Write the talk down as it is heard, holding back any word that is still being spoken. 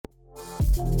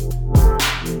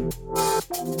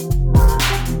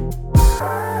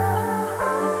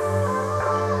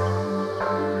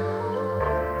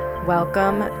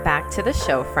Welcome back to the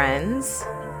show, friends.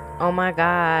 Oh my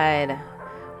God.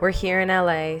 We're here in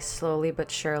LA, slowly but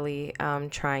surely,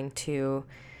 trying to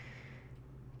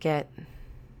get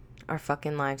our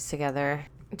fucking lives together.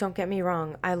 Don't get me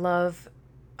wrong, I love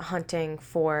hunting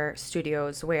for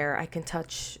studios where I can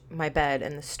touch my bed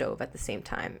and the stove at the same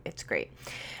time. It's great.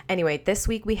 Anyway, this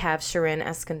week we have Shirin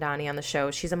Eskandani on the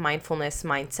show. She's a mindfulness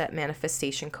mindset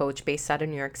manifestation coach based out of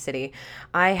New York City.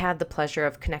 I had the pleasure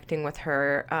of connecting with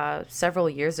her several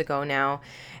years ago now,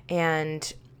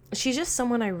 and she's just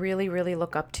someone I really, really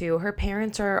look up to. Her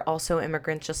parents are also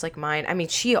immigrants, just like mine. I mean,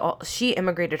 she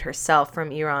immigrated herself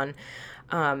from Iran.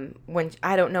 When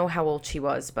I don't know how old she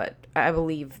was, but I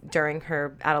believe during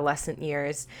her adolescent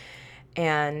years.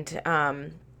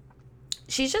 And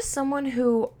she's just someone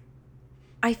who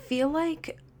I feel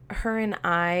like her and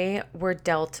I were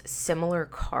dealt similar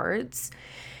cards.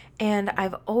 And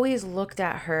I've always looked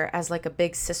at her as like a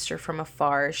big sister from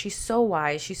afar. She's so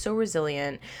wise. She's so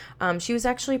resilient. She was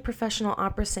actually a professional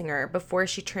opera singer before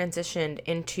she transitioned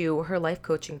into her life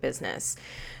coaching business.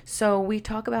 So we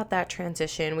talk about that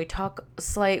transition. We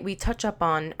touch up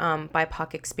on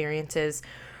BIPOC experiences.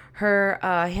 Her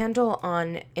handle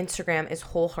on Instagram is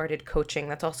Wholehearted Coaching.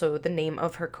 That's also the name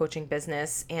of her coaching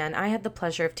business. And I had the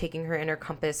pleasure of taking her Inner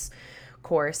Compass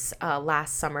course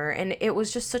last summer, and it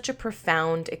was just such a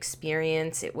profound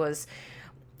experience. It was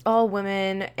all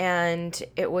women, and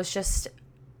it was just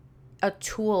a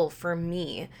tool for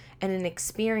me and an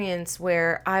experience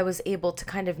where I was able to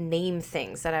kind of name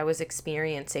things that I was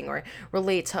experiencing or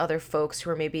relate to other folks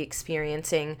who were maybe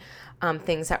experiencing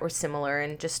things that were similar,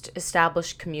 and just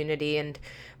establish community and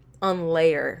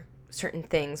unlayer certain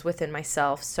things within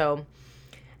myself. So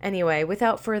anyway,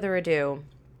 without further ado,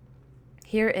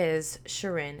 here is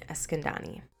Shirin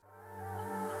Eskandani.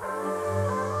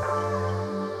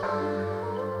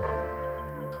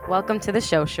 Welcome to the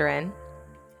show, Shirin.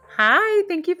 Hi,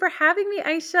 thank you for having me,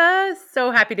 Aisha.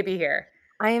 So happy to be here.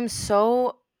 I am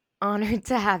so honored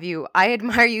to have you. I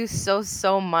admire you so,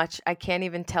 so much. I can't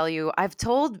even tell you. I've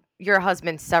told your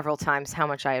husband several times how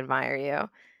much I admire you.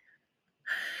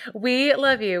 We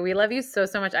love you. We love you so,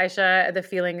 so much, Aisha. The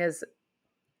feeling is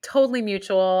totally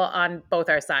mutual on both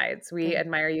our sides. We Thank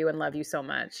admire you and love you so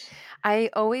much.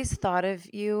 I always thought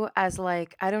of you as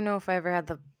like, I don't know if I ever had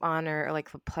the honor or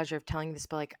like the pleasure of telling you this,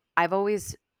 but like I've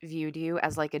always viewed you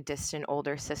as like a distant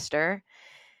older sister.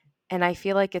 And I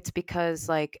feel like it's because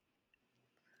like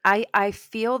I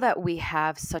feel that we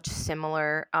have such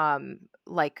similar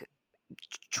like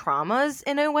traumas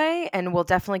in a way, and we'll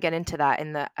definitely get into that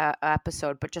in the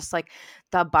episode, but just like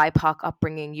the BIPOC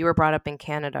upbringing. You were brought up in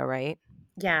Canada, right?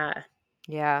 Yeah.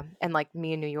 Yeah, and like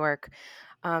me in New York.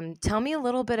 Tell me a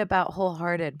little bit about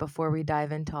Wholehearted before we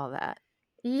dive into all that.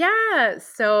 Yeah.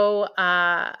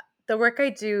 The work I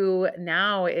do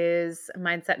now is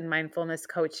mindset and mindfulness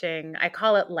coaching. I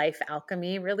call it life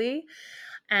alchemy, really.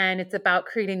 And it's about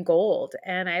creating gold.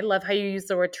 And I love how you use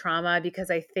the word trauma because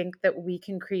I think that we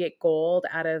can create gold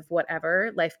out of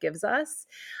whatever life gives us.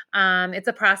 It's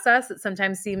a process that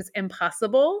sometimes seems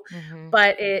impossible, Mm-hmm.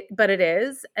 but it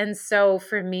is. And so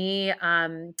for me,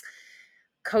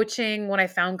 coaching, when I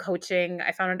found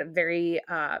it a very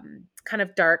kind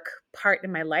of dark part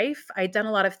in my life. I'd done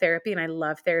a lot of therapy and I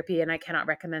love therapy and I cannot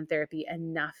recommend therapy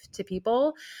enough to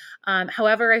people.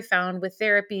 However, I found with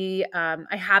therapy,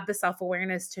 I had the self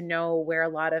awareness to know where a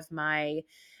lot of my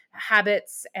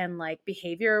habits and like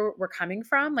behavior were coming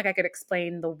from. Like I could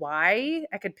explain the why,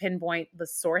 I could pinpoint the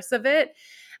source of it.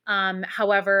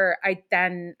 However, I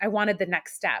wanted the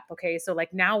next step. Okay. So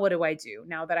like now what do I do?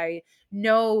 Now that I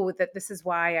know that this is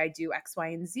why I do X, Y,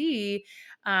 and Z,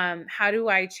 how do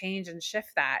I change and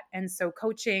shift that? And so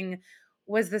coaching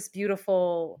was this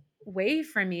beautiful way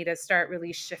for me to start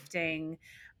really shifting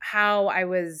how I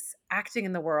was acting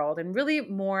in the world and really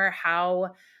more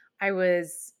how I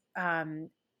was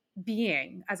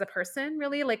being as a person,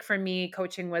 really. Like for me,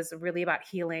 coaching was really about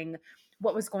healing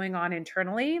what was going on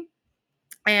internally,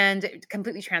 and it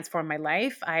completely transformed my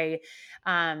life.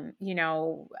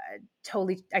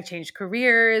 Totally, I changed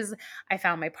careers. I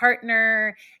found my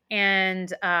partner,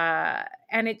 and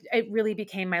it really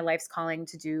became my life's calling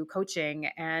to do coaching.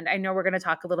 And I know we're going to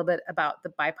talk a little bit about the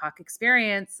BIPOC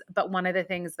experience, but one of the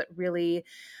things that really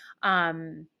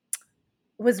um,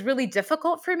 was really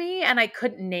difficult for me, and I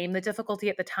couldn't name the difficulty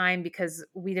at the time because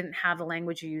we didn't have the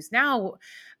language you use now,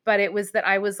 but it was that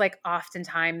I was like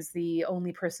oftentimes the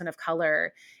only person of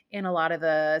color in a lot of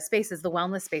the spaces, the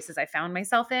wellness spaces I found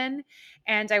myself in.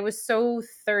 And I was so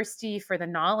thirsty for the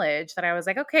knowledge that I was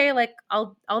like, okay, like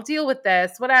I'll deal with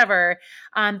this, whatever.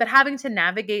 But having to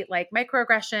navigate like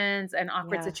microaggressions and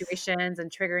awkward Yes. situations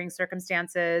and triggering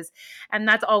circumstances. And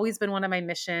that's always been one of my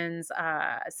missions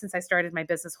since I started my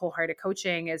business, Wholehearted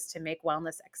Coaching, is to make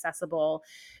wellness accessible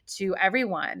to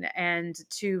everyone and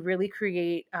to really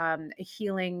create a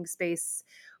healing space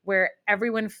where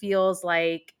everyone feels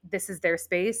like this is their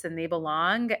space and they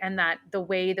belong, and that the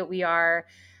way that we are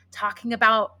talking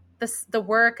about the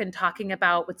work and talking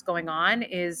about what's going on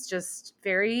is just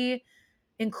very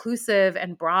inclusive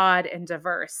and broad and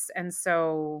diverse. And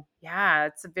so, yeah,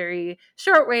 it's a very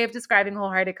short way of describing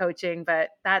Wholehearted Coaching, but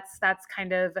that's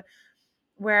kind of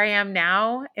where I am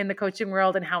now in the coaching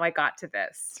world and how I got to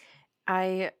this.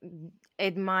 I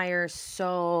admire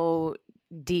so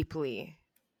deeply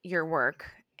your work,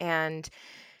 and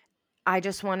I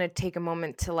just want to take a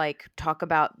moment to like talk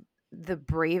about the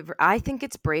brave I think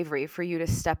it's bravery for you to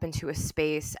step into a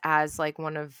space as like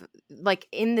one of, like,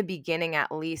 in the beginning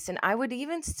at least, and I would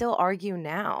even still argue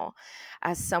now,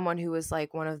 as someone who was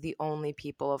like one of the only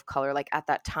people of color like at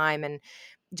that time, and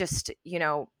just,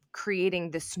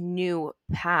 creating this new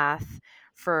path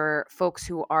for folks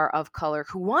who are of color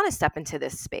who want to step into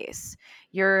this space.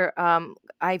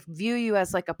 I view you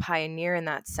as like a pioneer in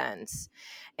that sense.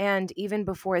 And even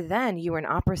before then, you were an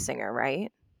opera singer,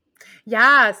 right?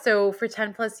 Yeah. So for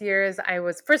 10 plus years, I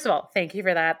was, first of all, thank you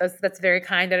for that. That's very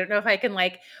kind. I don't know if I can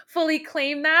like fully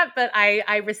claim that, but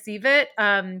I receive it.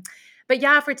 But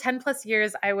yeah, for 10 plus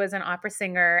years, I was an opera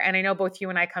singer. And I know both you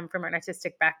and I come from an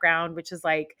artistic background, which is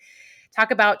like, talk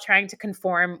about trying to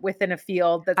conform within a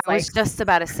field that's I was like just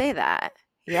about to say that.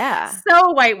 Yeah.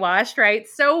 so whitewashed, right?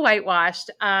 So whitewashed.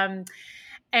 And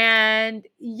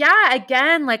yeah,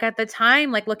 again, like at the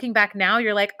time, like looking back now,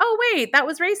 you're like, oh, wait, that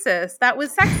was racist. That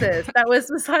was sexist. That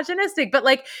was misogynistic. But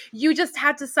like, you just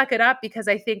had to suck it up, because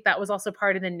I think that was also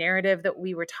part of the narrative that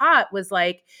we were taught was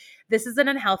like, this is an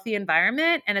unhealthy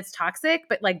environment and it's toxic,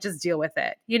 but like, just deal with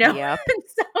it, you know? Yep. And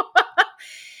so,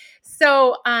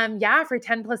 yeah, for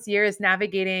 10 plus years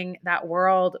navigating that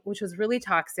world, which was really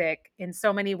toxic in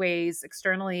so many ways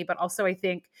externally, but also I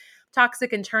think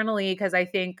toxic internally, because I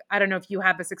think, I don't know if you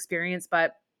have this experience,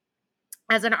 but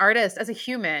as an artist, as a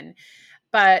human,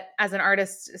 but as an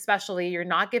artist especially, you're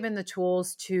not given the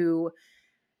tools to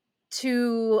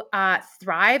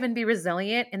thrive and be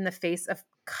resilient in the face of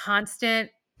constant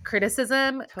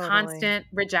criticism, Totally. constant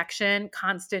rejection,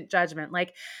 constant judgment.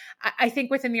 Like, I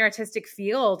think within the artistic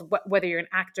field, whether you're an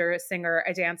actor, a singer,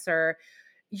 a dancer,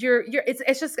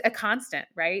 it's just a constant,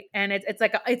 right? And it's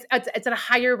like it's at a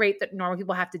higher rate that normal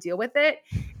people have to deal with it,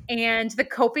 and the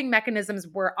coping mechanisms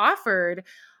we're offered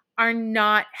are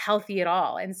not healthy at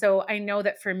all. And so I know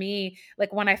that for me,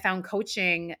 like when I found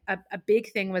coaching, a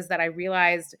big thing was that I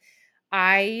realized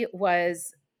I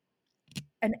was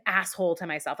an asshole to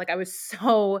myself. Like I was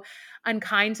so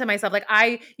unkind to myself. Like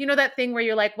that thing where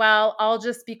you're like, well, I'll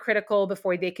just be critical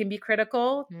before they can be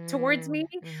critical towards me.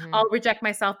 Mm-hmm. I'll reject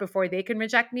myself before they can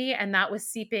reject me. And that was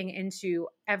seeping into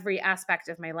every aspect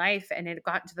of my life. And it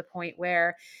got to the point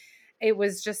where it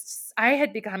was just, I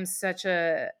had become such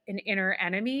an inner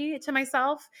enemy to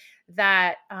myself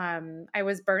that I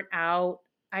was burnt out.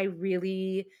 I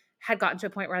really had gotten to a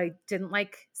point where I didn't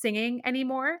like singing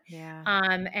anymore. Yeah.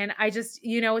 And I just,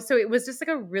 so it was just like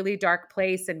a really dark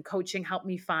place, and coaching helped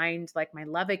me find like my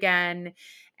love again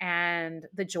and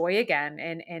the joy again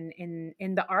and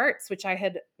in the arts, which I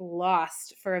had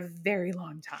lost for a very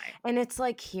long time. And it's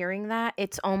like hearing that,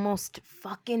 it's almost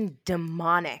fucking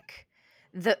demonic.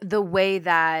 The way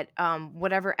that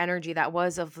whatever energy that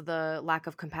was of the lack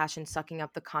of compassion sucking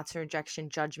up the constant rejection,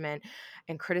 judgment,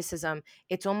 and criticism,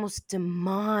 it's almost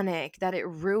demonic that it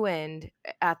ruined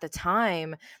at the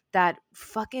time that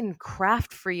fucking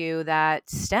craft for you that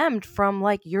stemmed from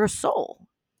like your soul.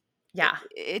 it, Yeah.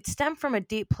 it stemmed from a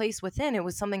deep place within. It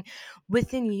was something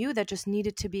within you that just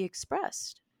needed to be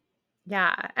expressed.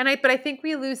 Yeah. But I think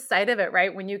we lose sight of it,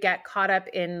 right? When you get caught up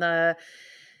in the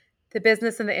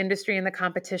business and the industry and the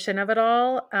competition of it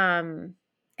all.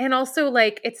 And also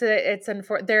like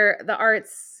the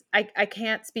arts, I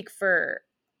can't speak for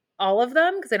all of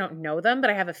them because I don't know them, but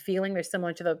I have a feeling they're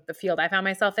similar to the field I found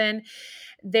myself in.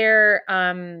 They're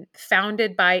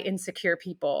founded by insecure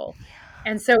people.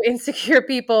 And so insecure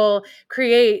people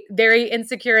create very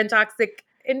insecure and toxic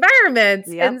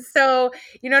environments. Yep. And so,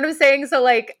 you know what I'm saying? So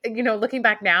like, looking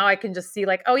back now, I can just see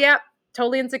like, oh yeah,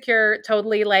 totally insecure,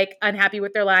 totally like unhappy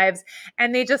with their lives.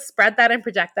 And they just spread that and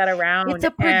project that It's around.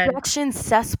 a And projection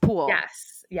cesspool.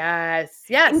 yes, Yes. It's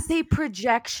Yes. a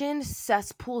projection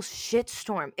cesspool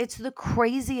shitstorm. It's the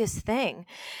craziest thing.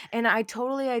 And I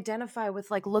totally identify with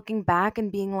like looking back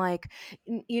and being like,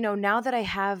 now that I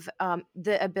have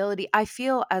the ability, I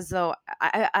feel as though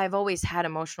I've always had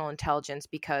emotional intelligence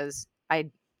because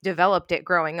I developed it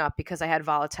growing up because I had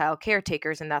volatile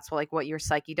caretakers. And that's like what your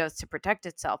psyche does to protect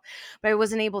itself. But I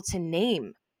wasn't able to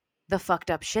name the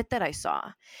fucked up shit that I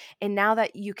saw. And now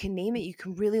that you can name it, you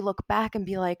can really look back and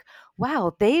be like,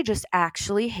 wow, they just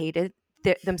actually hated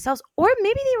themselves. Or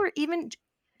maybe they were even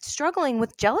struggling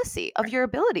with jealousy of your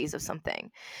abilities of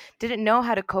something. Didn't know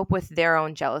how to cope with their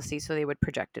own jealousy, so they would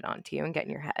project it onto you and get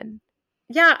in your head.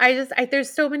 Yeah, there's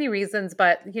so many reasons,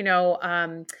 but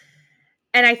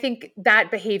and I think that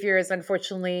behavior is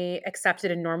unfortunately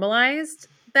accepted and normalized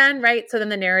then, right? So then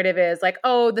the narrative is like,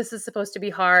 oh, this is supposed to be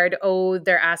hard. Oh,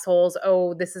 they're assholes.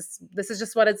 Oh, this is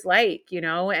just what it's like,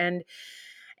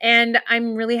 and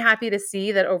I'm really happy to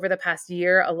see that over the past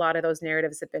year, a lot of those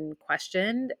narratives have been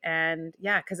questioned. And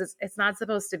yeah, because it's not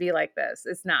supposed to be like this.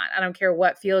 It's not. I don't care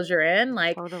what field you're in.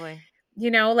 Like, Totally.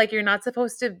 like you're not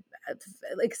supposed to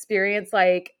experience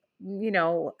like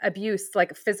abuse,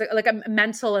 like physical, like a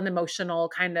mental and emotional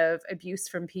kind of abuse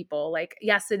from people. Like,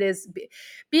 yes, it is,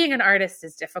 being an artist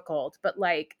is difficult, but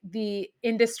like the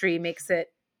industry makes it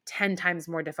 10 times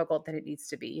more difficult than it needs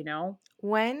to be.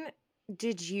 When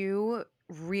did you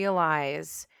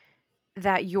realize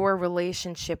that your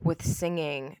relationship with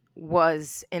singing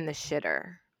was in the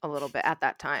shitter a little bit at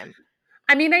that time?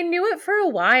 I mean, I knew it for a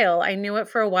while. I knew it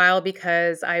for a while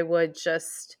because I would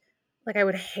just like I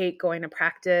would hate going to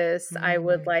practice. I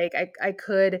would Mm. like I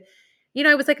could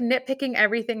I was like nitpicking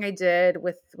everything I did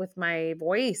with my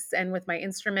voice and with my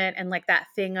instrument, and like that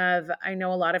thing of, I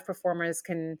know a lot of performers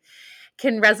can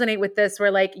resonate with this, where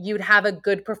like you'd have a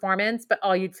good performance but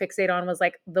all you'd fixate on was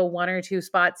like the one or two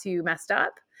spots you messed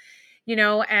up,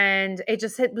 and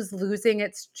it was losing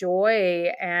its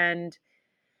joy. And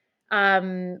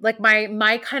like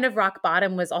my kind of rock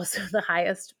bottom was also the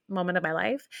highest moment of my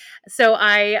life. So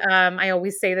I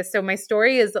always say this. So my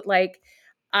story is that like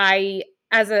I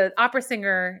as an opera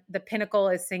singer, the pinnacle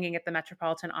is singing at the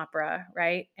Metropolitan Opera,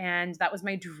 right? And that was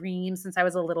my dream since I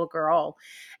was a little girl.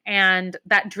 And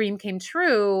that dream came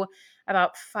true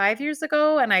about 5 years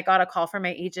ago. And I got a call from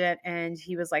my agent, and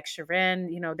he was like, Shirin,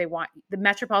 the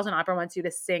Metropolitan Opera wants you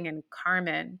to sing in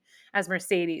Carmen as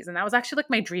Mercedes. And that was actually like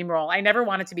my dream role. I never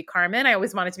wanted to be Carmen. I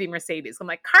always wanted to be Mercedes. I'm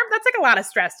like, Carmen, that's like a lot of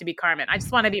stress to be Carmen. I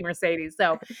just want to be Mercedes.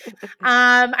 So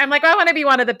I'm like, I want to be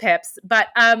one of the pips.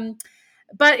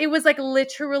 But it was like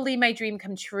literally my dream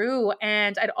come true.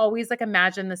 And I'd always like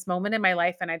imagined this moment in my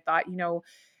life. And I thought,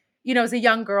 as a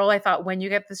young girl, I thought, when you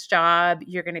get this job,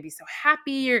 you're going to be so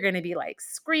happy. You're going to be like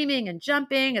screaming and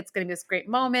jumping. It's going to be this great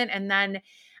moment. And then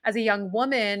as a young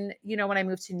woman, when I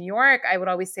moved to New York, I would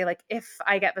always say, like, if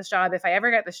I get this job, if I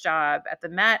ever get this job at the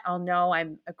Met, I'll know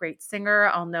I'm a great singer.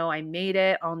 I'll know I made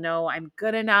it. I'll know I'm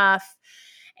good enough.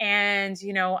 And,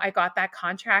 I got that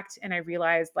contract and I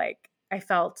realized like I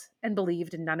felt and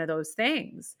believed in none of those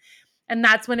things. And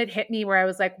that's when it hit me, where I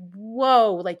was like,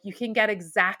 whoa, like you can get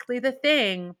exactly the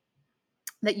thing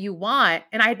that you want.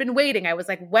 And I had been waiting. I was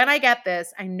like, when I get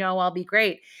this, I know I'll be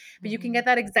great. But you can Mhm. get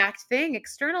that exact thing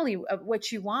externally of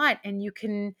what you want, and you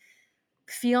can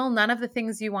feel none of the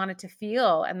things you wanted to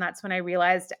feel. And that's when I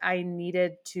realized I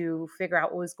needed to figure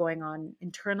out what was going on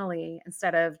internally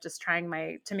instead of just trying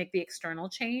to make the external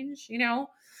change.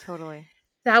 Totally.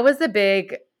 That was a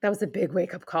big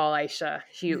wake up call, Aisha.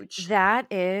 Huge. That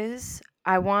is,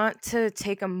 I want to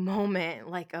take a moment,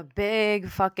 like a big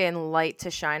fucking light to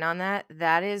shine on that.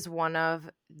 That is one of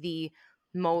the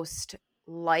most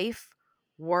life,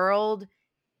 world,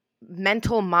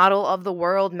 mental model of the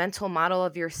world, mental model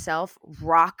of yourself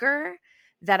rocker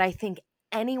that I think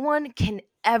anyone can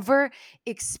ever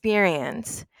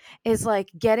experience, is like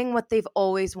getting what they've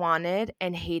always wanted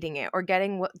and hating it, or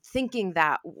thinking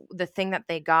that the thing that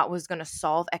they got was going to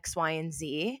solve X, Y, and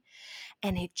Z,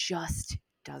 and it just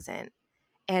doesn't.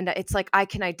 And it's like I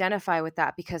can identify with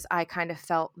that because I kind of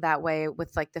felt that way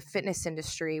with like the fitness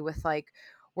industry, with like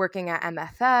working at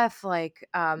MFF, like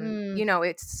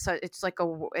Mm,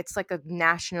 it's like a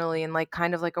nationally and like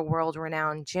kind of like a world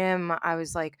renowned gym. I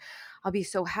was like, I'll be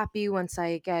so happy once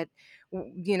I get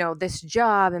this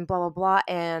job and blah blah blah.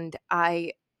 And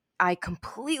I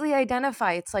completely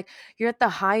identify. It's like you're at the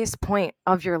highest point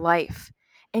of your life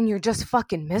and you're just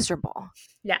fucking miserable.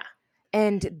 yeah.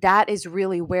 And that is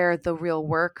really where the real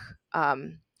work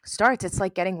starts. It's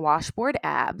like getting washboard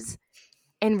abs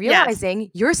and Yes. realizing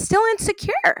you're still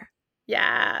insecure,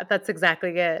 Yeah. That's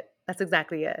exactly it. That's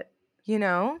exactly it. you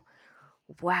know?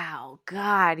 Wow,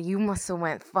 God, you must have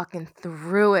went fucking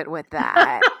through it with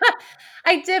that.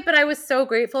 I did, but I was so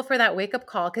grateful for that wake up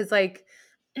call because, like,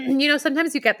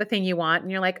 sometimes you get the thing you want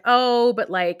and you're like, oh, but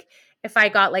like, if I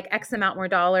got like X amount more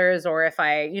dollars, or if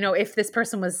if this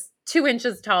person was 2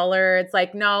 inches taller, it's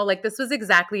like, no, like, this was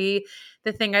exactly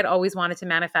the thing I'd always wanted to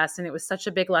manifest. And it was such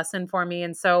a big lesson for me.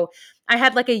 And so I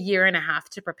had like a year and a half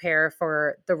to prepare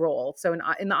for the role. So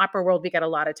in the opera world, we get a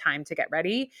lot of time to get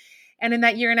ready. And in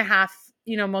that year and a half,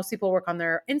 most people work on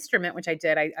their instrument, which I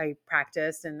did. I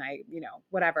practiced and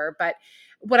whatever. But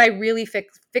what I really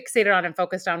fixated on and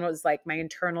focused on was like my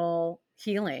internal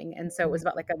healing. And so it was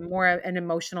about like a more an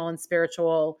emotional and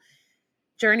spiritual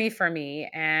journey for me.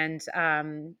 And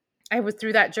I was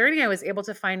through that journey, I was able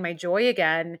to find my joy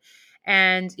again.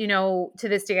 And, to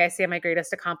this day, I say my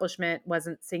greatest accomplishment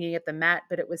wasn't singing at the Met,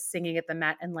 but it was singing at the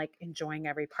Met and like enjoying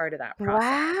every part of that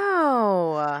process.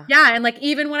 Wow. Yeah, and, like,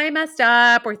 even when I messed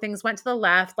up or things went to the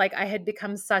left, like, I had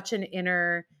become such an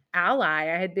inner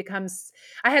ally. I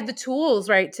had the tools,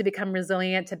 right, to become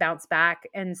resilient, to bounce back,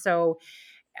 and so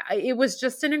it was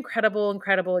just an incredible,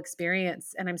 incredible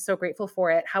experience, and I'm so grateful for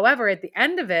it. However, at the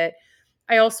end of it,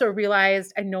 I also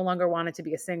realized I no longer wanted to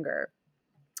be a singer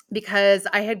because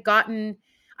I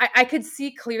could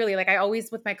see clearly, like, I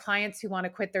always with my clients who wanna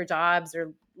quit their jobs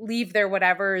or leave their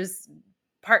whatevers,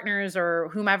 partners or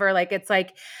whomever, like, it's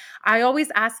like I always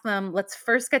ask them, let's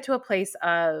first get to a place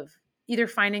of either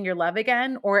finding your love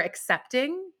again or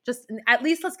accepting. Just at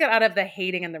least let's get out of the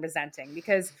hating and the resenting,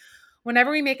 because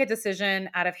whenever we make a decision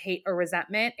out of hate or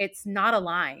resentment, it's not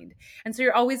aligned. And so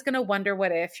you're always going to wonder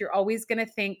what if, you're always going to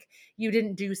think you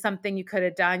didn't do something you could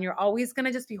have done. You're always going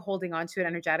to just be holding on to it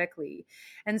energetically.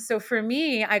 And so for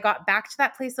me, I got back to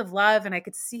that place of love, and I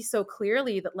could see so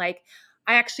clearly that, like,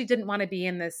 I actually didn't want to be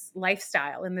in this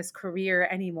lifestyle, in this career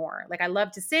anymore. Like, I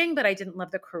love to sing, but I didn't love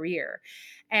the career.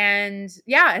 And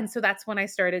yeah, and so that's when went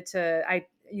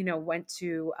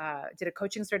to, did a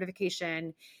coaching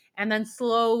certification, and then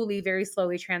very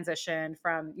slowly transitioned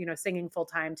from, singing full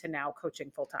time to now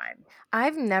coaching full time.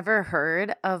 I've never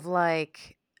heard of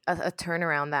like a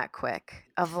turnaround that quick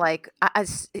of like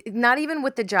not even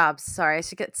with the jobs. Sorry, I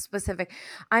should get specific.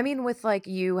 I mean, with like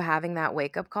you having that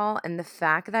wake up call and the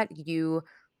fact that you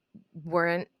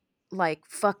weren't like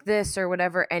fuck this or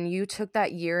whatever, and you took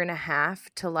that year and a half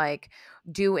to like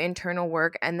do internal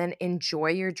work and then enjoy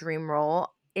your dream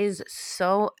role is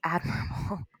so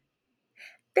admirable.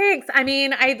 Thanks. I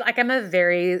mean, I'm a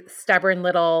very stubborn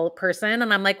little person,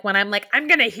 and I'm like, when I'm like, I'm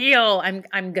gonna heal,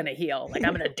 I'm gonna heal. Like,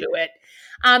 I'm gonna do it.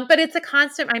 But it's a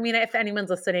constant. I mean, if anyone's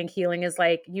listening, healing is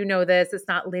like, this. It's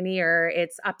not linear.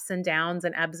 It's ups and downs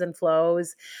and ebbs and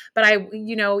flows. But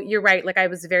you're right. Like, I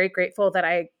was very grateful that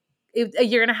a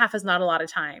year and a half is not a lot of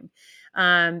time.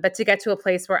 But to get to a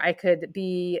place where I could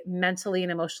be mentally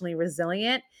and emotionally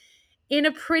resilient in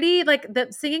a pretty, like,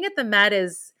 the singing at the Met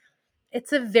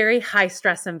it's a very high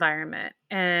stress environment.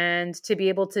 And to be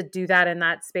able to do that in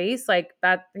that space, like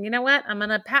that, you know what? I'm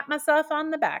going to pat myself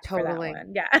on the back for that Totally.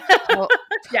 one. Yeah. To-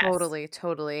 Yes. Totally,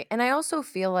 totally. And I also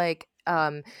feel like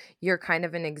you're kind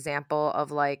of an example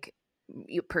of like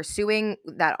you pursuing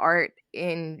that art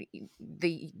in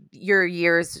your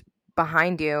years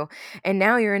behind you, and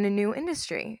now you're in a new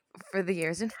industry for the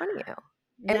years in front of you.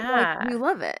 And like Yeah. you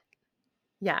love it.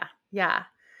 Yeah. Yeah.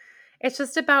 It's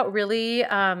just about really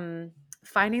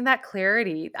finding that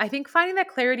clarity. I think finding that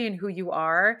clarity in who you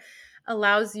are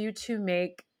allows you to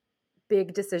make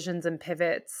big decisions and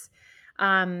pivots.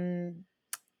 Um,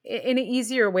 in an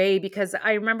easier way, because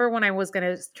I remember when I was going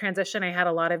to transition, I had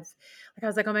a lot of, like, I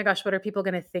was like, oh my gosh, what are people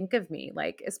going to think of me?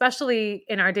 Like, especially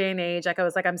in our day and age, like, I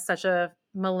was like, I'm such a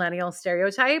millennial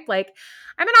stereotype. Like,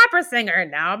 I'm an opera singer,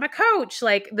 now I'm a coach.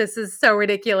 Like, this is so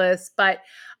ridiculous. But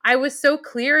I was so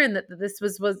clear in that this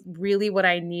was really what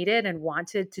I needed and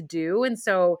wanted to do. And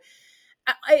so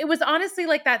it was honestly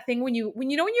like that thing when you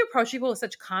approach people with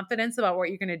such confidence about what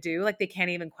you're going to do, like, they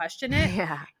can't even question it.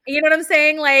 Yeah. You know what I'm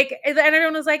saying? Like, and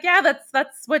everyone was like, yeah,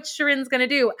 that's what Shirin's going to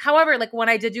do. However, like, when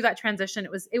I did do that transition,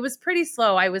 it was pretty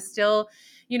slow. I was still,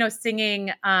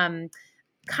 singing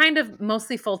kind of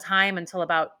mostly full time until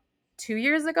about 2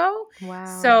 years ago.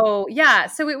 Wow. So yeah,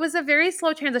 so it was a very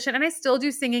slow transition, and I still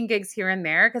do singing gigs here and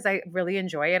there because I really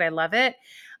enjoy it. I love it.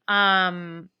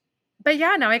 Um, but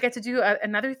yeah, now I get to do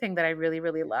another thing that I really,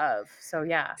 really love. So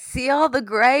yeah, See all the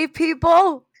gray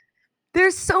people?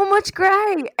 There's so much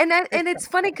gray. And there's it's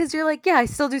funny cuz you're like, yeah, I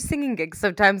still do singing gigs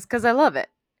sometimes cuz I love it.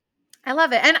 I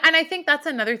love it. And I think that's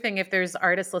another thing, if there's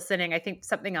artists listening, I think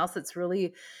something else that's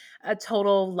really a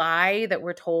total lie that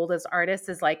we're told as artists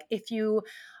is like, if you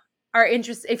are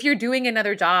interested, if you're doing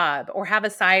another job or have a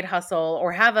side hustle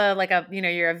or have a like a,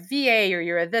 you're a VA or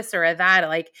you're a this or a that,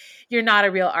 like you're not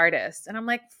a real artist. And I'm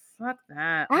like, fuck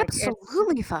that. Like it's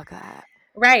Absolutely fuck that.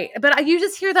 right. But you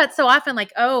just hear that so often,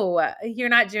 like, oh, you're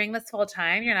not doing this full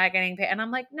time. You're not getting paid. And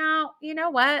I'm like, no, you know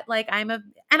what? Like and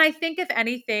I think if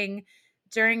anything,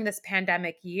 during this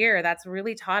pandemic year, that's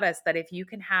really taught us that if you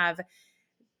can have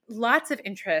lots of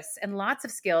interests and lots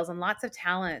of skills and lots of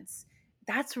talents,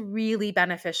 that's really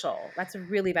beneficial. That's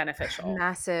really beneficial.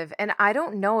 Massive. And I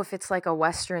don't know if it's like a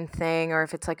Western thing or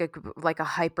if it's like a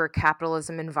hyper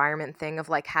capitalism environment thing of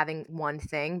like having one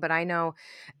thing, but I know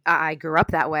I grew up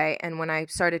that way. And when I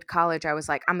started college, I was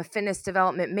like, I'm a fitness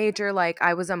development major. Like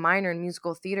I was a minor in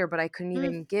musical theater, but I couldn't Mm,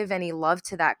 even give any love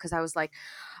to that because I was like,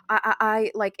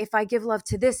 I like if I give love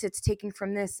to this, it's taking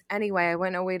from this anyway. I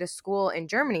went away to school in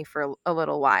Germany for a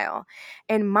little while,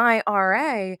 and my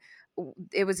RA,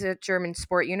 it was a German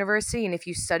sport university, and if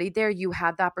you studied there, you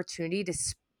had the opportunity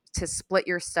to split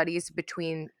your studies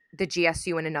between the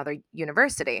GSU and another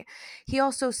university. He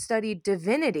also studied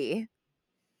divinity,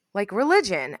 like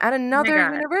religion, at oh my another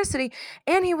God. university,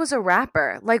 and he was a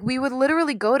rapper. Like we would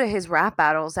literally go to his rap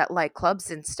battles at like clubs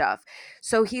and stuff.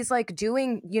 So he's like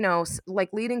doing, like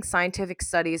leading scientific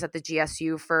studies at the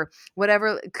GSU for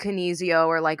whatever kinesio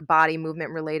or like body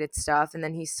movement related stuff, and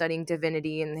then he's studying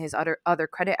divinity in his other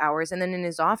credit hours, and then in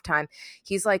his off time,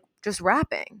 he's like just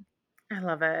rapping. I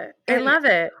love it. I And love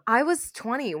it. I was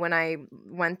 20 when I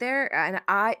went there, and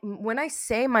when I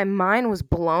say my mind was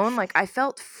blown, like I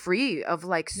felt free of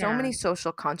like so Yeah. many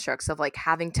social constructs of like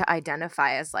having to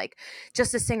identify as like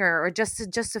just a singer or just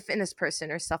a fitness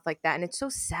person or stuff like that. And it's so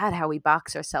sad how we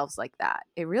box ourselves like that.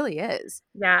 It really is.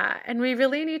 Yeah, and we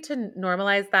really need to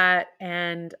normalize that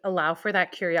and allow for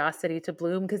that curiosity to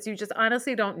bloom because you just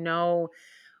honestly don't know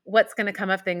what's going to come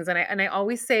of things. And I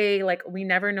always say, like, we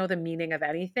never know the meaning of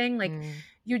anything. Like Mm.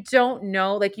 you don't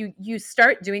know, like you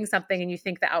start doing something and you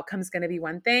think the outcome's going to be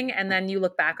one thing, and then you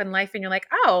look back on life and you're like,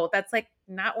 oh, that's like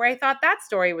not where I thought that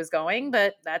story was going,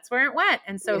 but that's where it went.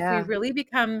 And so if we Yeah. really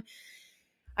become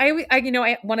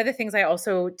one of the things I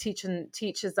also teach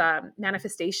is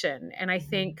manifestation, and I Mhm.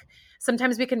 think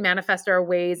sometimes we can manifest our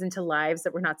ways into lives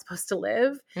that we're not supposed to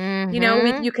live.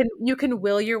 Mhm. You can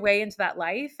will your way into that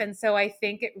life, and so I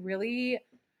think it really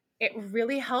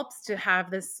helps to have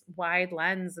this wide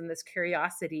lens and this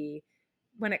curiosity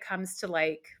when it comes to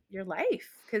like your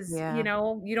life because Yeah. you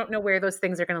don't know where those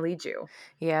things are going to lead you.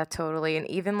 Yeah, totally. And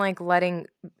even like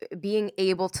being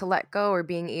able to let go or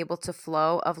being able to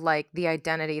flow of like the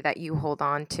identity that you hold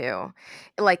on to,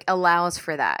 like allows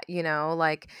for that,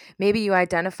 like maybe you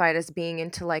identified as being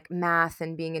into like math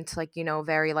and being into like,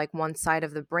 very like one side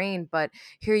of the brain, but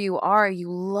here you are,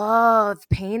 you love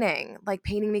painting. Like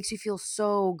painting makes you feel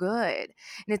so good.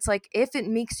 And it's like, if it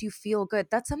makes you feel good,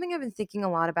 that's something I've been thinking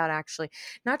a lot about actually.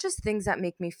 Not just things that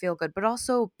make me feel good, but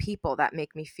also people that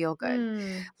make me feel good.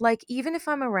 Mm, Like even if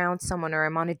I'm around someone or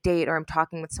I'm on a date or I'm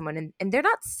talking with someone and they're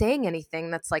not saying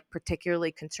anything that's like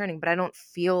particularly concerning, but I don't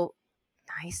feel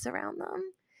nice around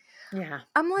them, yeah,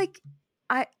 I'm like,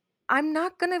 I I'm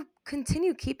not gonna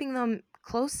continue keeping them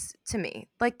close to me.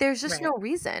 Like there's just right. no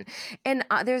reason. And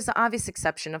there's the obvious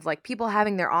exception of like people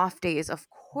having their off days, of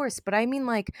course, but I mean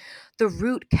like the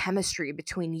root chemistry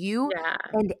between you Yeah.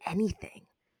 and anything,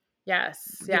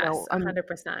 Yes. you Yes. know, a,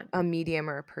 100%. a medium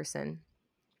or a person.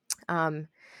 Um,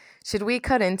 should we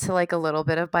cut into like a little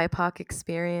bit of BIPOC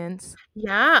experience?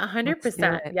 Yeah, Let's do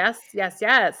 100%. it. Yes, yes,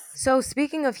 yes. So,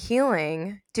 speaking of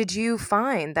healing, did you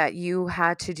find that you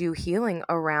had to do healing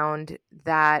around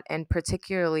that? And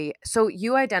particularly, so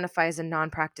you identify as a non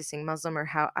practicing Muslim, or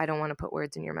how, I don't want to put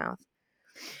words in your mouth.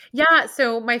 Yeah,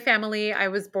 so my family, I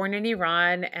was born in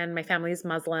Iran and my family is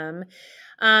Muslim.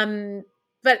 Um,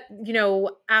 but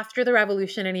after the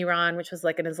revolution in Iran, which was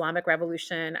like an Islamic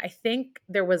revolution, I think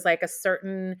there was like a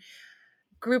certain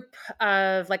group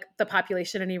of like the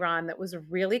population in Iran that was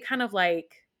really kind of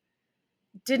like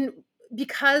didn't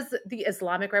because the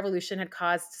Islamic revolution had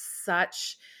caused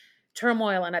such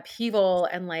turmoil and upheaval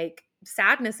and like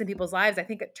sadness in people's lives. I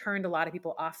think it turned a lot of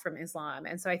people off from Islam.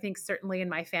 And so I think certainly in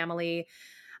my family,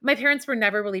 my parents were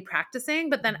never really practicing,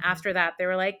 but then Mhm. after that they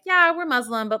were like, yeah, we're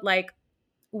Muslim, but like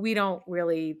we don't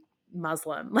really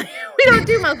Muslim. Like we don't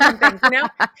do Muslim things.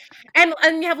 And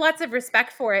we have lots of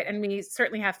respect for it, and we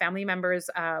certainly have family members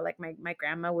like my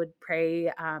grandma would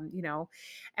pray,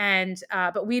 and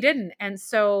but we didn't. And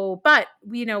so but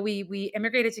we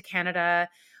immigrated to Canada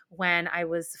when I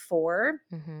was 4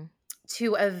 Mhm.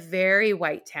 to a very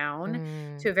white town,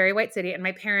 Mm. to a very white city, and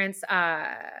my parents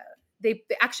they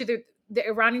actually the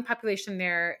Iranian population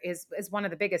there is one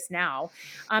of the biggest now,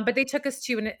 but they took us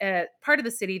to a part of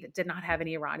the city that did not have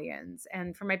any Iranians.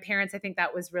 And for my parents, I think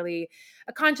that was really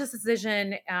a conscious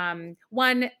decision.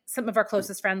 One, some of our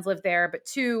closest friends lived there, but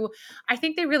two, I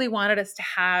think they really wanted us to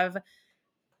have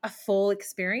a full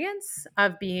experience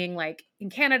of being like in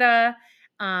Canada,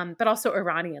 but also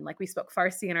Iranian. Like we spoke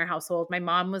Farsi in our household. My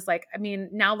mom was like, I mean,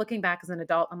 now looking back as an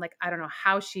adult, I'm like, I don't know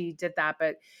how she did that,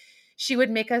 but she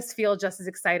would make us feel just as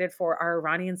excited for our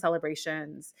Iranian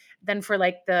celebrations than for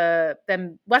like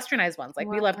them westernized ones. Like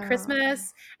we loved Wow.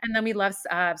 Christmas, and then we loved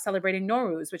celebrating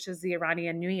Nowruz, which is the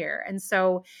Iranian New Year. And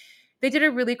so they did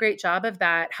a really great job of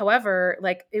that. However,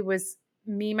 like it was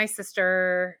me, my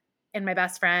sister, and my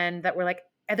best friend that were like,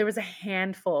 there was a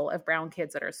handful of brown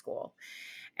kids at our school.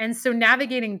 And so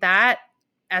navigating that,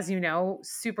 as you know,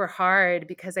 super hard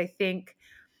because I think,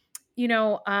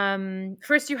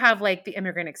 first you have like the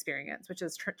immigrant experience, which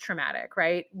is traumatic,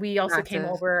 right? We also came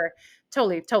Massive. over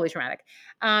totally traumatic.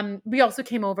 We also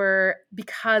came over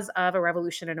because of a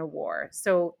revolution and a war.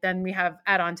 So then we have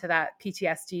add on to that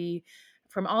PTSD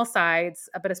from all sides,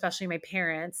 but especially my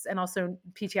parents. And also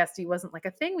PTSD wasn't like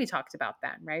a thing we talked about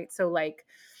then, right? So like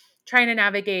trying to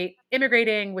navigate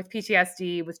immigrating with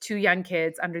PTSD with two young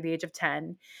kids under the age of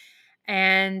 10.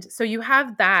 And so you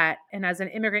have that. And as an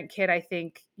immigrant kid, I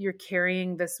think you're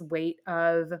carrying this weight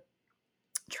of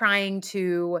trying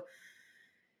to,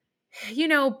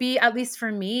 be, at least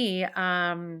for me,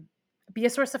 be a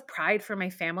source of pride for my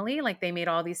family. Like they made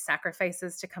all these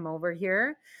sacrifices to come over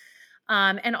here.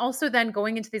 And also then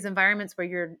going into these environments where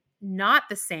you're not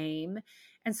the same.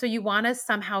 And so you want to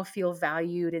somehow feel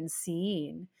valued and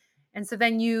seen. And so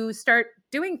then you start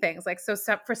doing things like,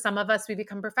 for some of us, we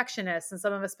become perfectionists and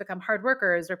some of us become hard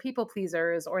workers or people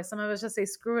pleasers, or some of us just say,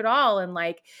 screw it all. And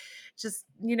like, just,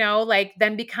 like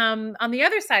then become on the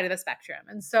other side of the spectrum.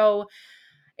 And so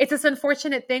it's this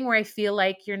unfortunate thing where I feel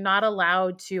like you're not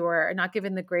allowed to, or not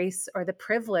given the grace or the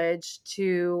privilege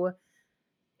to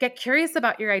get curious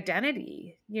about your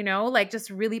identity, like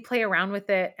just really play around with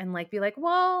it and like be like,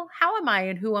 well, how am I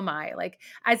and who am I? Like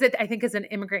I think as an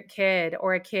immigrant kid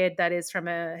or a kid that is from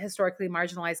a historically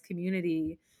marginalized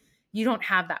community, you don't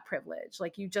have that privilege.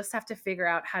 Like you just have to figure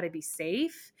out how to be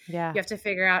safe. Yeah. You have to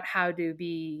figure out how to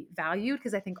be valued,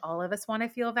 because I think all of us want to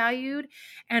feel valued.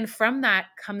 And from that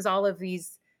comes all of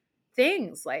these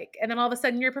things, like, and then all of a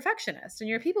sudden you're a perfectionist and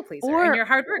you're a people pleaser and Or you're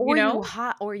hard work,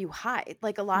 or you hide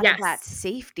like a lot of that Yes.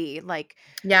 safety. Like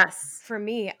Yes. for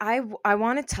me, I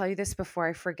want to tell you this before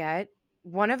I forget.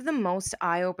 One of the most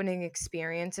eye-opening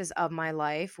experiences of my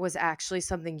life was actually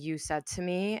something you said to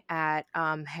me at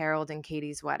Harold and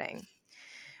Katie's wedding,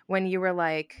 when you were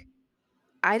like,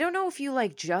 I don't know if you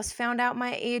like just found out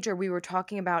my age or we were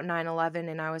talking about 9/11,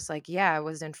 and I was like, yeah, I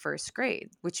was in first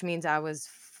grade, which means I was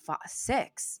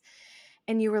 6.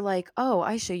 And you were like, "Oh,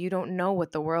 Aisha, you don't know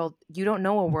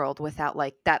a world without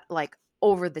like that like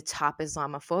over the top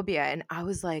Islamophobia." And I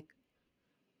was like,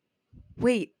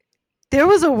 "Wait, there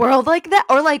was a world like that,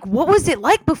 or like what was it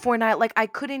like before night?" Like I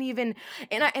couldn't even,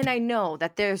 and I know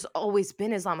that there's always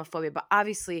been Islamophobia, but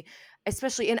obviously,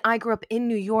 especially, and I grew up in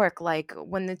New York, like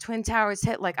when the Twin Towers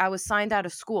hit, like I was signed out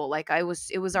of school, like it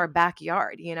was our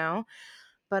backyard, you know?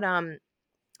 But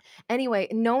anyway,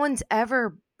 no one's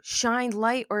ever shined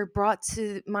light or brought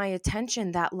to my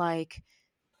attention that like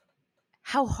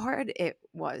how hard it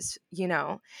was, you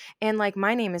know? And like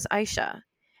my name is Aisha,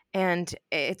 and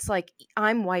it's like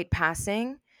I'm white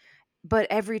passing, but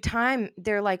every time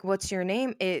they're like, "What's your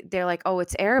name?" They're like, "Oh,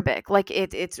 it's Arabic." Like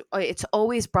it's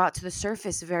always brought to the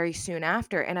surface very soon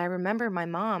after. And I remember my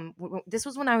mom. This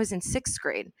was when I was in 6th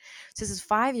grade, so this is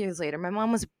 5 years later. My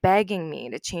mom was begging me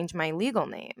to change my legal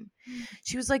name.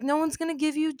 She was like, "No one's gonna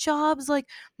give you jobs." Like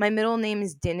my middle name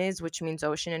is Deniz, which means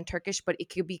ocean in Turkish, but it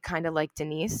could be kind of like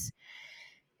Denise.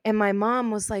 And my mom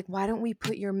was like, "Why don't we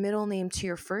put your middle name to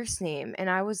your first name?" And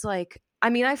I was like, I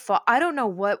mean, I fought, I don't know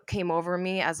what came over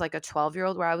me as like a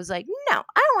 12-year-old where I was like, "No,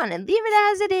 I want to leave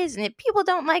it as it is. And if people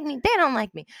don't like me, they don't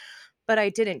like me." But I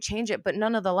didn't change it. But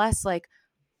nonetheless, like,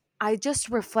 I just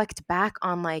reflect back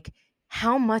on like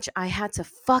how much I had to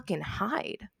fucking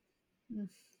hide, Mm.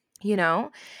 you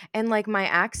know? And like my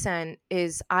accent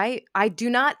is, I do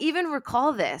not even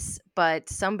recall this, but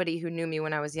somebody who knew me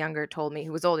when I was younger told me,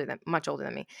 who was much older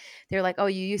than me, they're like, "Oh,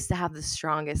 you used to have the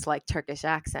strongest like Turkish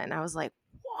accent." And I was like,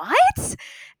 "What?"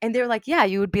 And they're like, "Yeah,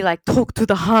 you would be like, talk to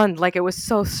the hand," like it was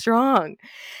so strong.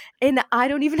 And I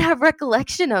don't even have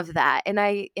recollection of that. And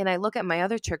I look at my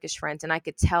other Turkish friends, and I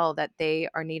could tell that they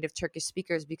are native Turkish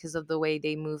speakers because of the way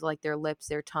they move like their lips,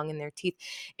 their tongue, and their teeth.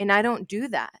 And I don't do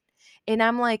that. And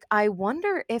I'm like, I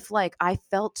wonder if like I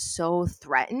felt so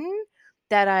threatened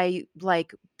that I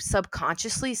like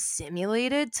subconsciously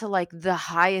simulated to like the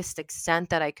highest extent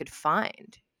that I could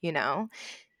find, you know?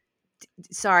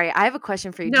 Sorry, I have a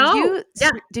question for you. No.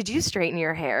 Yeah. Did you straighten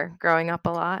your hair growing up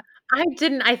a lot? I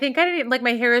didn't. I think I didn't like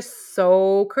my hair is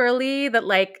so curly that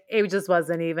like it just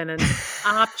wasn't even an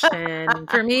option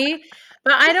for me.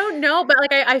 But I don't know. But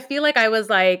like I feel like I was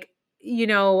like, you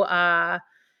know,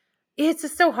 it's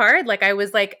just so hard. Like I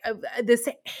was like this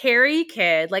hairy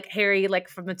kid, like hairy, like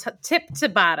from the tip to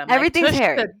bottom, like Everything's tush to,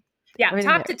 hairy. yeah,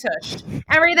 Everything's top to hairy. tush.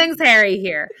 Everything's hairy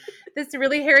here. This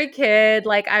really hairy kid.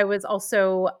 Like I was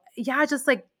also, yeah, just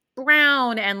like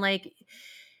brown and like,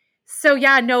 so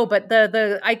yeah, no, but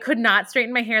the I could not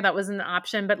straighten my hair. That wasn't an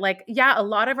option. But like, yeah, a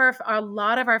lot of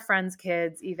our friends'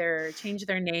 kids either change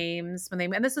their names when they,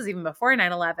 and this was even before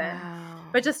 9/11, Wow.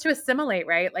 but just to assimilate,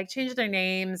 right? Like change their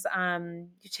names.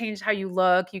 You change how you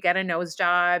look. You get a nose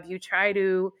job. You try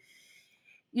to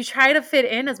fit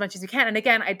in as much as you can. And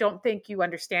again, I don't think you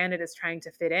understand it as trying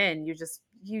to fit in.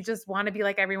 You just want to be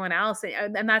like everyone else,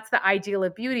 and that's the ideal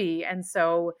of beauty. And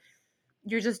so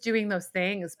you're just doing those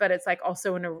things, but it's like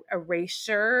also an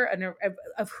erasure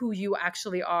of who you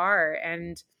actually are.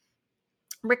 And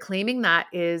reclaiming that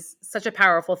is such a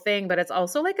powerful thing, but it's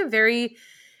also like it's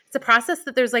a process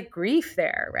that there's like grief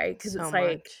there, right? Because So it's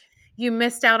like much. you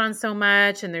missed out on so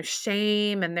much and there's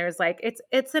shame and there's like,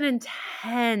 it's an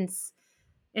intense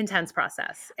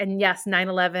process. And yes,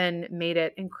 9/11 made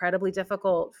it incredibly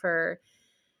difficult for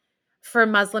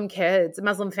Muslim kids,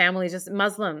 Muslim families, just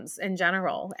Muslims in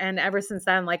general. And ever since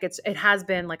then, like it has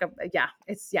been like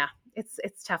it's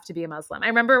tough to be a Muslim. I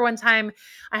remember one time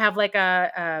I have like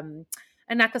a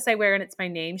necklace I wear and it's my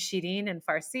name, Shirin in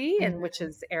Farsi, and which Mhm.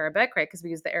 is Arabic, right? Because we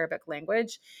use the Arabic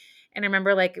language. And I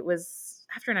remember like it was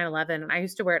after 9/11 and I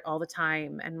used to wear it all the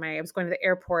time. And I was going to the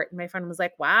airport and my friend was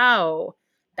like, wow,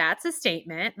 that's a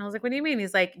statement. And I was like, what do you mean?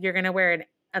 He's like, you're gonna wear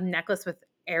a necklace with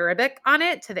Arabic on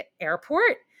it to the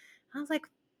airport? I was like,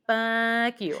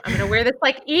 fuck you. I'm going to wear this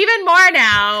like even more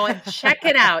now. Check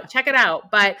it out. Check it out.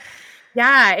 But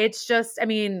yeah, it's just, I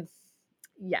mean,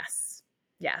 yes.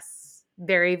 Yes.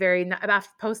 Very, very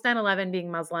post 9/11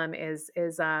 being Muslim is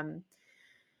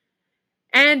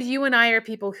and you and I are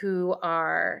people who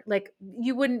are like,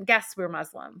 you wouldn't guess we're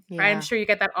Muslim, right? I'm Yeah. sure you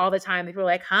get that all the time. People are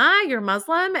like, huh, you're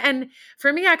Muslim? And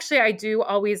for me, actually, I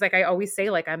always say,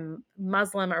 like, I'm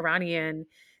Muslim Iranian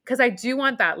because I do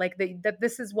want that, like, that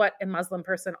this is what a Muslim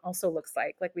person also looks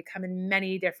like. Like, we come in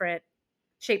many different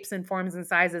shapes and forms and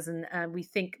sizes, and we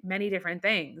think many different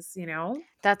things, you know?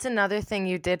 That's another thing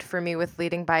you did for me with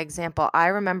leading by example. I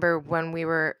remember when we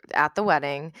were at the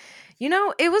wedding,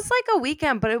 it was like a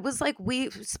weekend, but it was like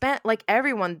we spent like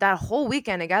everyone that whole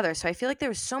weekend together. So I feel like there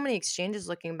were so many exchanges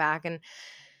looking back. And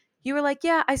you were like,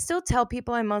 yeah, I still tell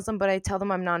people I'm Muslim, but I tell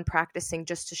them I'm non-practicing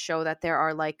just to show that there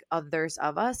are like others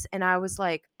of us. And I was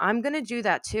like, I'm going to do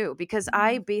that too because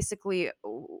I Mhm. basically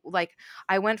like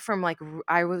I went from like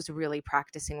I was really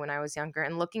practicing when I was younger,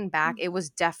 and looking back, it was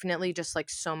definitely just like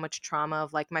so much trauma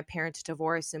of like my parents'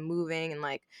 divorce and moving, and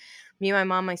like me, my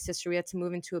mom, my sister, we had to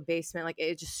move into a basement. Like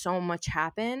it just so much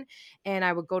happened, and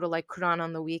I would go to like Quran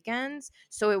on the weekends,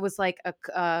 so it was like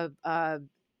a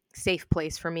safe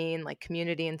place for me and like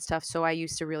community and stuff. So I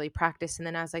used to really practice. And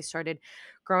then as I started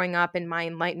growing up in my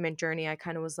enlightenment journey, I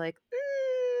kind of was like,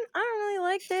 I don't really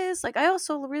like this. Like I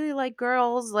also really like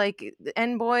girls, like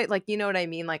and boy, like you know what I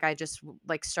mean? Like I just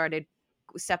like started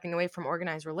stepping away from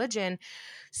organized religion.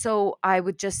 So I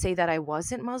would just say that I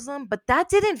wasn't Muslim, but that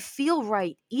didn't feel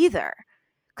right either.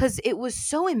 Cause it was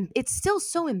it's still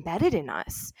so embedded in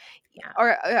us, Yeah.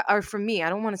 or for me, I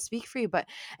don't want to speak for you, but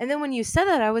and then when you said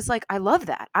that, I was like, I love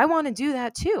that. I want to do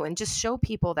that too, and just show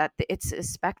people that it's a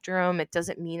spectrum. It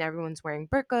doesn't mean everyone's wearing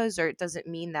burqas, or it doesn't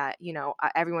mean that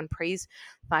everyone prays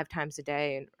 5 times a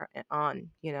day and on.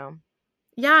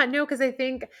 Yeah, no, because I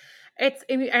think I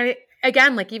mean,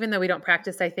 again, like even though we don't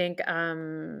practice, I think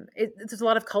there's a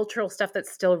lot of cultural stuff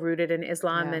that's still rooted in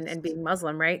Islam and Yes, being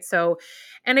Muslim, right? So,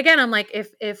 and again, I'm like,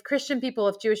 if Christian people,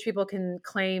 if Jewish people can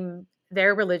claim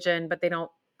their religion but they don't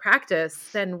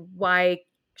practice, then why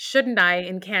shouldn't I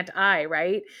and can't I,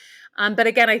 right? But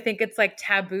again, I think it's like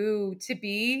taboo to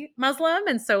be Muslim,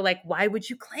 and so like, why would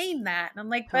you claim that? And I'm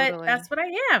like, but totally. that's what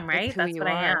I am, It's right? who That's you what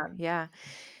I are. am. Yeah.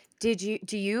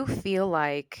 Do you feel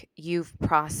like you've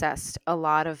processed a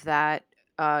lot of that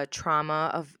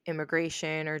trauma of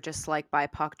immigration, or just like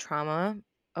BIPOC trauma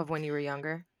of when you were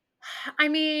younger? I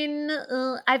mean,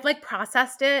 I've like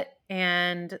processed it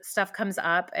and stuff comes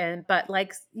up but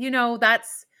like,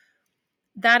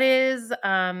 that is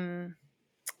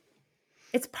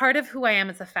it's part of who I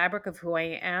am. It's a fabric of who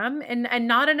I am, and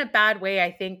not in a bad way.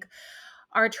 I think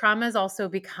our traumas also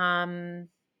become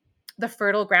the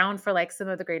fertile ground for like some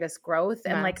of the greatest growth.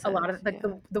 And like a lot Massive. of like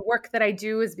Yeah. the work that I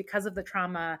do is because of the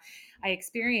trauma I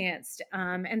experienced.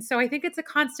 And so I think it's a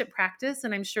constant practice.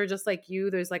 And I'm sure just like you,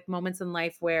 there's like moments in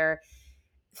life where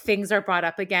things are brought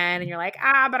up again and you're like,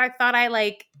 but I thought I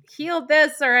like healed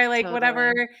this or I like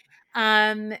whatever. Totally.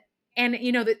 Um, and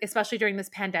you know, especially during this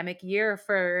pandemic year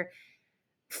for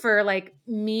like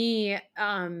me,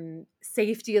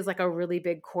 safety is like a really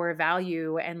big core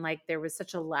value. And like there was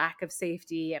such a lack of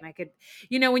safety. And I could,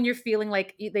 you know, when you're feeling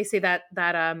like they say that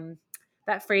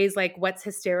phrase, like what's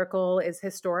hysterical is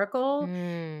historical.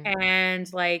 Mm.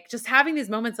 And like just having these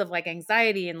moments of like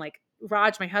anxiety and like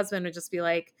Raj, my husband, would just be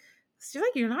like, she's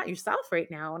like, you're not yourself right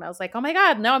now. And I was like, oh my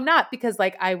God, no, I'm not. Because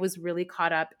like I was really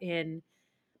caught up in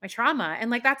my trauma. And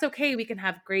like that's okay. We can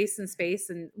have grace and space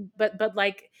and but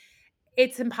like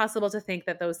it's impossible to think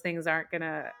that those things aren't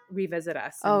gonna revisit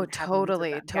us Oh, and have moments with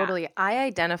totally, them. Yeah. totally. I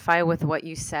identify with what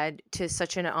you said to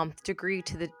such an degree,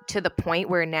 to the point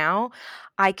where now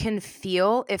I can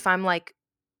feel if I'm like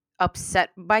upset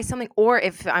by something or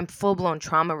if I'm full blown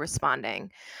trauma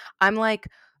responding. I'm like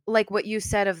what you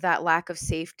said of that lack of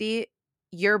safety.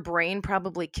 Your brain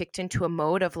probably kicked into a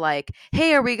mode of like,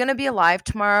 hey, are we going to be alive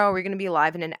tomorrow? Are we going to be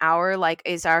alive in an hour? Like,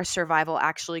 is our survival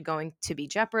actually going to be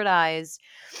jeopardized?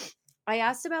 I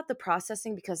asked about the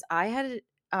processing because I had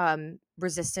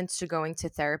resistance to going to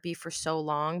therapy for so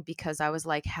long because I was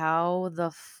like, how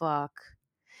the fuck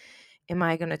am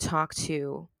I going to talk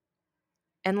to,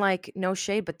 and like, no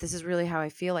shade, but this is really how I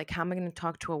feel. Like, how am I going to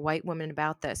talk to a white woman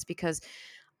about this? Because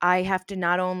I have to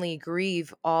not only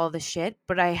grieve all the shit,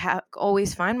 but I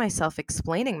always find myself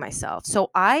explaining myself. So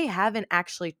I haven't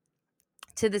actually,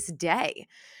 to this day,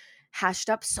 hashed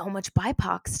up so much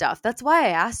BIPOC stuff. That's why I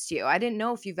asked you. I didn't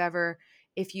know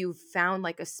if you've found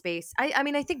like a space. I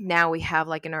mean, I think now we have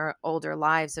like in our older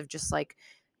lives of just like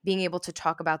being able to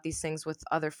talk about these things with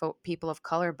other people of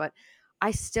color, but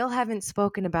I still haven't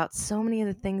spoken about so many of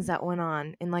the things that went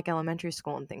on in like elementary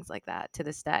school and things like that to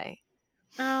this day.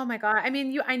 Oh my God. I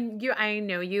mean, I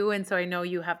know you, and so I know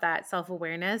you have that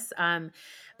self-awareness.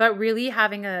 But really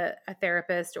having a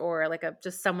therapist or like a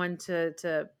just someone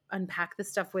to unpack this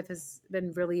stuff with has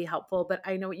been really helpful. But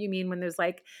I know what you mean when there's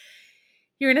like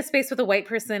you're in a space with a white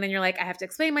person and you're like, I have to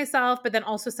explain myself. But then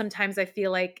also sometimes I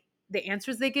feel like the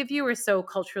answers they give you are so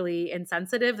culturally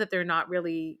insensitive that they're not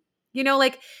really,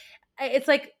 like it's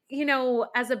like,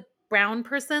 as a brown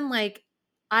person, like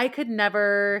I could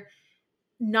never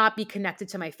not be connected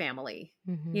to my family.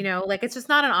 Hmm. Like it's just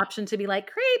not an option to be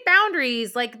like, create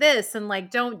boundaries like this and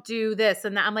like don't do this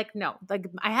and that. I'm like, no, like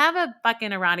I have a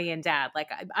fucking Iranian dad. Like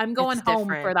I'm going It's home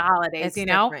for different. the holidays, It's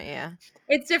different. Yeah.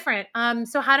 It's different.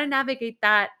 So how to navigate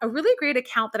that? A really great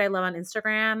account that I love on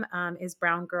Instagram is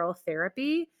Brown Girl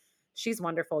Therapy. She's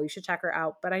wonderful. You should check her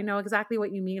out. But I know exactly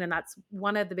what you mean, and that's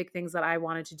one of the big things that I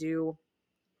wanted to do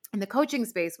in the coaching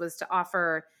space was to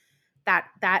offer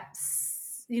that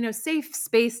safe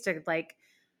space to like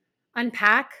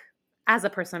unpack as a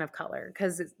person of color.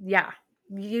 Because yeah,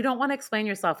 you don't want to explain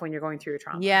yourself when you're going through your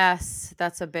trauma. Yes,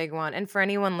 that's a big one. And for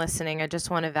anyone listening, I just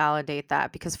want to validate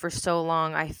that because for so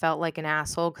long I felt like an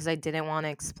asshole because I didn't want to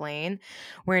explain,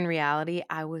 where in reality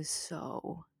I was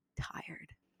so tired.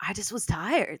 I just was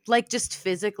tired, like just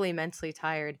physically, mentally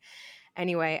tired.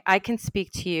 Anyway, I can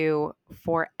speak to you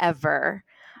forever.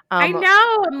 I Um,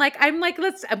 know. I'm like,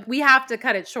 let's. We have to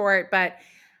cut it short, but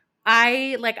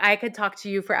I could talk to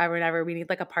you forever and ever. We need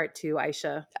like a part two,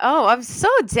 Aisha. oh, I'm so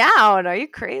down. Are you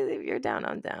crazy? If you're down,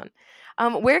 I'm down.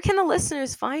 Where can the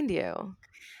listeners find you?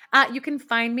 You can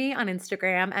find me on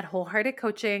Instagram at Wholehearted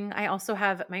Coaching. I also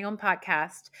have my own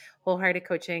podcast, Wholehearted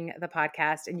Coaching, the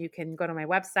podcast, and you can go to my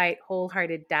website,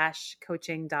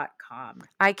 wholehearted-coaching.com.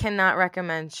 I cannot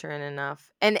recommend Shirin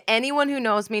enough. And anyone who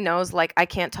knows me knows like I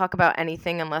can't talk about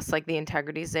anything unless like the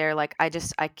integrity's there. Like I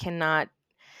cannot.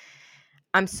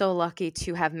 I'm so lucky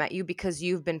to have met you because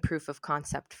you've been proof of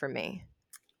concept for me.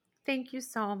 Thank you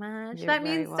so much. You're That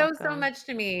very means so, so welcome. much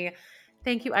to me.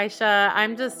 Thank you, Aisha.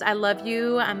 I love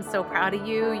you. I'm so proud of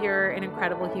you. You're an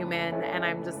incredible human, and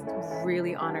I'm just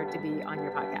really honored to be on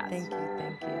your podcast. Thank you.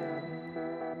 Thank you.